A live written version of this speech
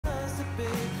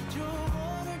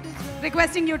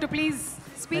Requesting you to please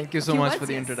speak. Thank you so much for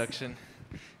the introduction.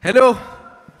 Hello.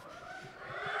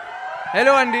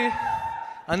 Hello, Andy.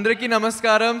 Andraki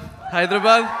Namaskaram,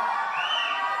 Hyderabad.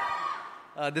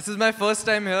 This is my first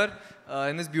time here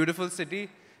in this beautiful city.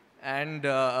 And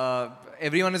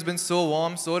everyone has been so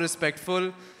warm, so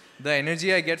respectful. The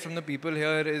energy I get from the people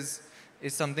here is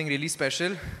something really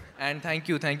special. And thank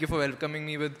you for welcoming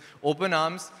me with open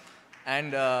arms.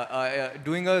 And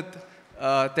doing a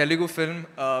Telugu film,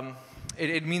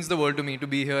 it means the world to me to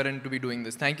be here and to be doing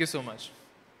this. Thank you so much.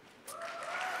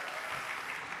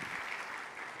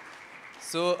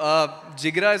 So,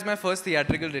 JIGRA is my first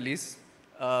theatrical release.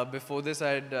 Before this,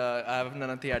 I haven't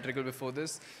done a theatrical before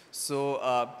this. So,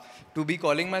 to be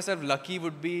calling myself lucky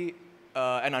would be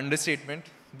an understatement,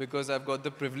 because I've got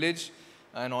the privilege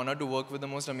and honor to work with the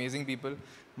most amazing people.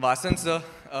 Vasan sir,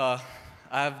 I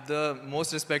have the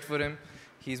most respect for him.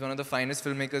 He's one of the finest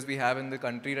filmmakers we have in the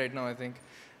country right now, I think.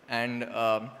 And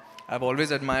I've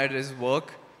always admired his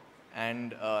work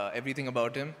and everything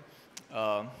about him.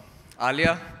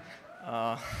 Alia,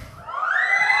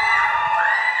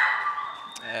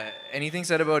 anything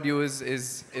said about you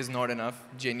is not enough,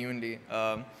 genuinely.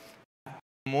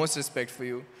 Most respect for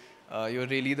you. You're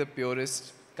really the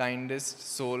purest,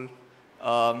 kindest soul.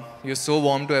 You're so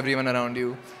warm to everyone around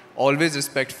you. Always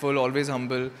respectful, always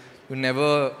humble. You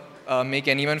never make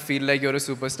anyone feel like you're a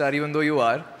superstar, even though you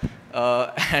are.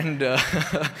 And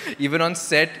even on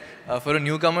set, for a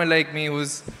newcomer like me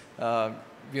who's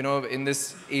you know, in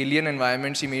this alien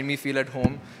environment, she made me feel at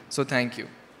home. So thank you.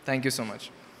 Thank you so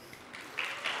much.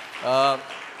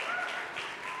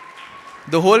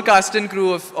 The whole cast and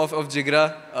crew of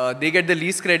JIGRA, they get the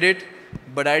least credit,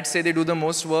 but I'd say they do the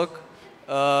most work.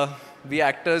 We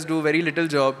actors do very little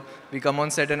job. We come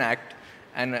on set and act.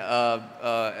 And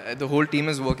the whole team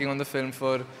is working on the film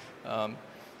for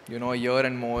you know, a year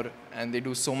and more, and they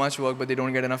do so much work, but they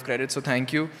don't get enough credit. So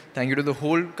thank you. Thank you to the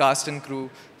whole cast and crew,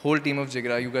 whole team of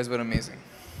JIGRA. You guys were amazing.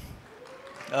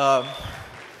 Rana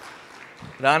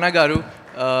Garu,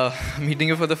 meeting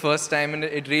you for the first time, and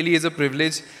it really is a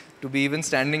privilege to be even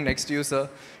standing next to you, sir.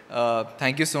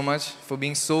 Thank you so much for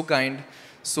being so kind,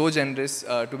 so generous,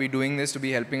 to be doing this, to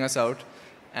be helping us out.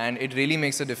 And it really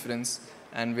makes a difference.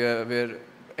 And we're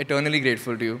eternally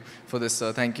grateful to you for this,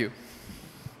 sir. Thank you.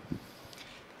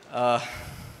 I'd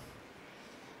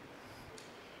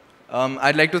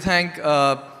like to thank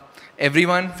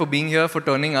everyone for being here, for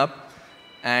turning up.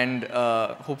 And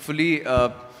hopefully,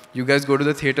 you guys go to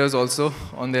the theaters also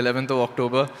on the 11th of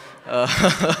October.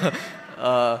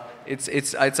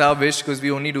 It's our wish, because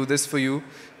we only do this for you.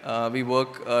 We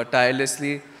work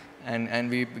tirelessly, and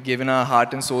we've given our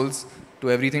heart and souls to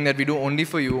everything that we do only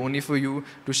for you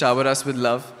to shower us with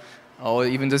love, or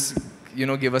even just, you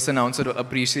know, give us an ounce of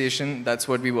appreciation. That's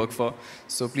what we work for.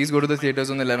 So please go to the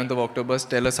theaters on the 11th of October.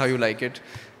 Tell us how you like it.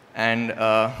 And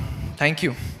thank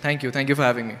you for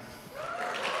having me.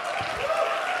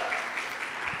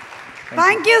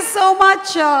 Thank you so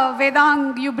much,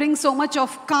 Vedang. You bring so much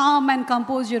of calm and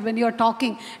composure when you're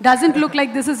talking. Doesn't look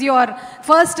like this is your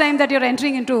first time that you're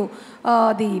entering into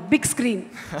the big screen.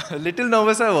 A little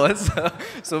nervous I was.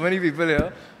 So many people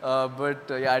here. But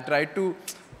yeah, I tried to,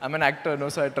 I'm an actor, no,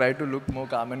 so I tried to look more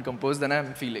calm and composed than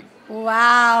I'm feeling.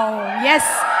 Wow. Yes.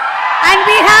 And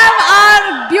we have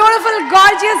our beautiful,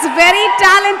 gorgeous, very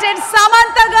talented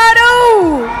Samantha Garu.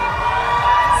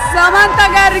 Samantha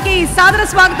గారికి సాదర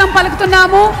స్వాగతం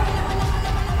పలుకుతున్నాము.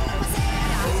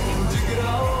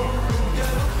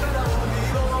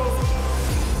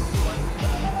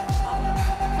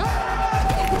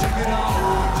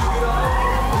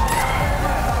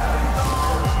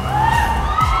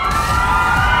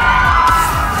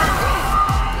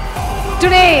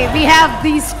 Today we have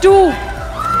these two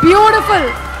beautiful,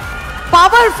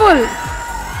 powerful,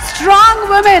 strong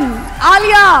women,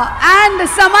 Alia and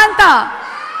Samantha.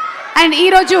 And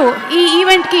ఈరోజు ఈ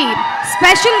ఈవెంట్కి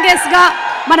special గెస్ట్గా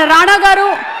మన రాణా గారు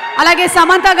అలాగే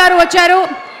సమంత గారు వచ్చారు.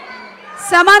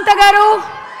 సమంత గారు,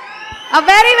 a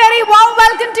very, very warm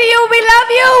welcome to you. We love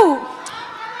you.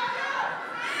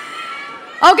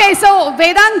 Okay, so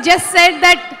Vedang just said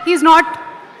that he's not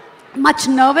much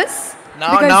nervous.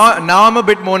 Now I'm a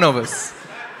bit more nervous.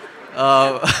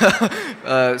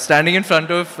 Standing in front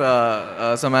of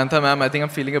Samantha ma'am, I think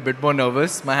I'm feeling a bit more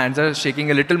nervous. My hands are shaking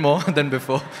a little more than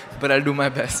before, but I'll do my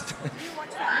best. Did you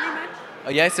watch Family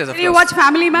Man? Yes, of course. Did you watch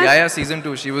Family Man? Yeah, season 2.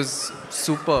 She was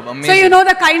superb, amazing. So you know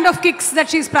the kind of kicks that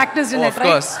she's practiced in it, right? Of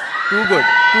course. Too good.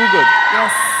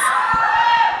 Yes.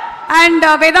 And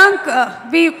Vedang,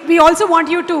 we also want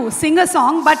you to sing a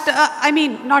song, but I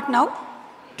mean, not now.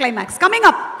 Climax. Coming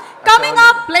up,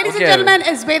 ladies and gentlemen,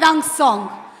 is Vedang's song.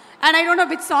 And I don't know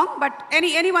which song, but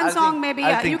any one song maybe.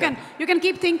 You can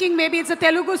keep thinking maybe it's a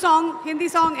Telugu song, Hindi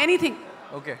song, anything.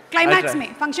 Okay. Climax में,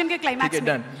 function के climax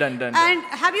में. Done. And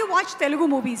have you watched Telugu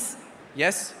movies?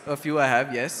 Yes, a few I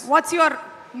have, yes. What's your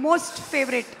most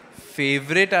favorite?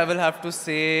 Favorite, I will have to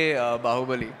say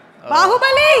Bahubali.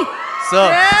 Bahubali! Sir.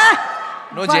 Yeah.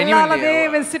 No, genuinely.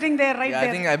 Baladev is sitting there right there.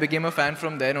 I think I became a fan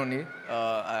from then only.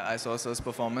 I saw Sir's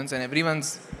performance and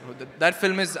everyone's... That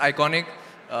film is iconic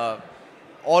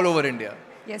all over India.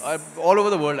 Yes. All over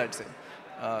the world, I'd say.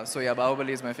 So yeah,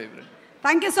 Bahubali is my favorite.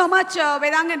 Thank you so much,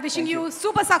 Vedang, and wishing you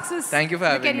super success. Thank you for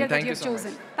having me. Thank you so much.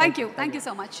 Thank you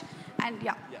so much. And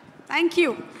yeah. Thank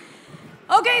you.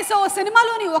 Okay, so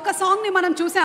సినిమాలోని ఒక song ని మనం చూసాం.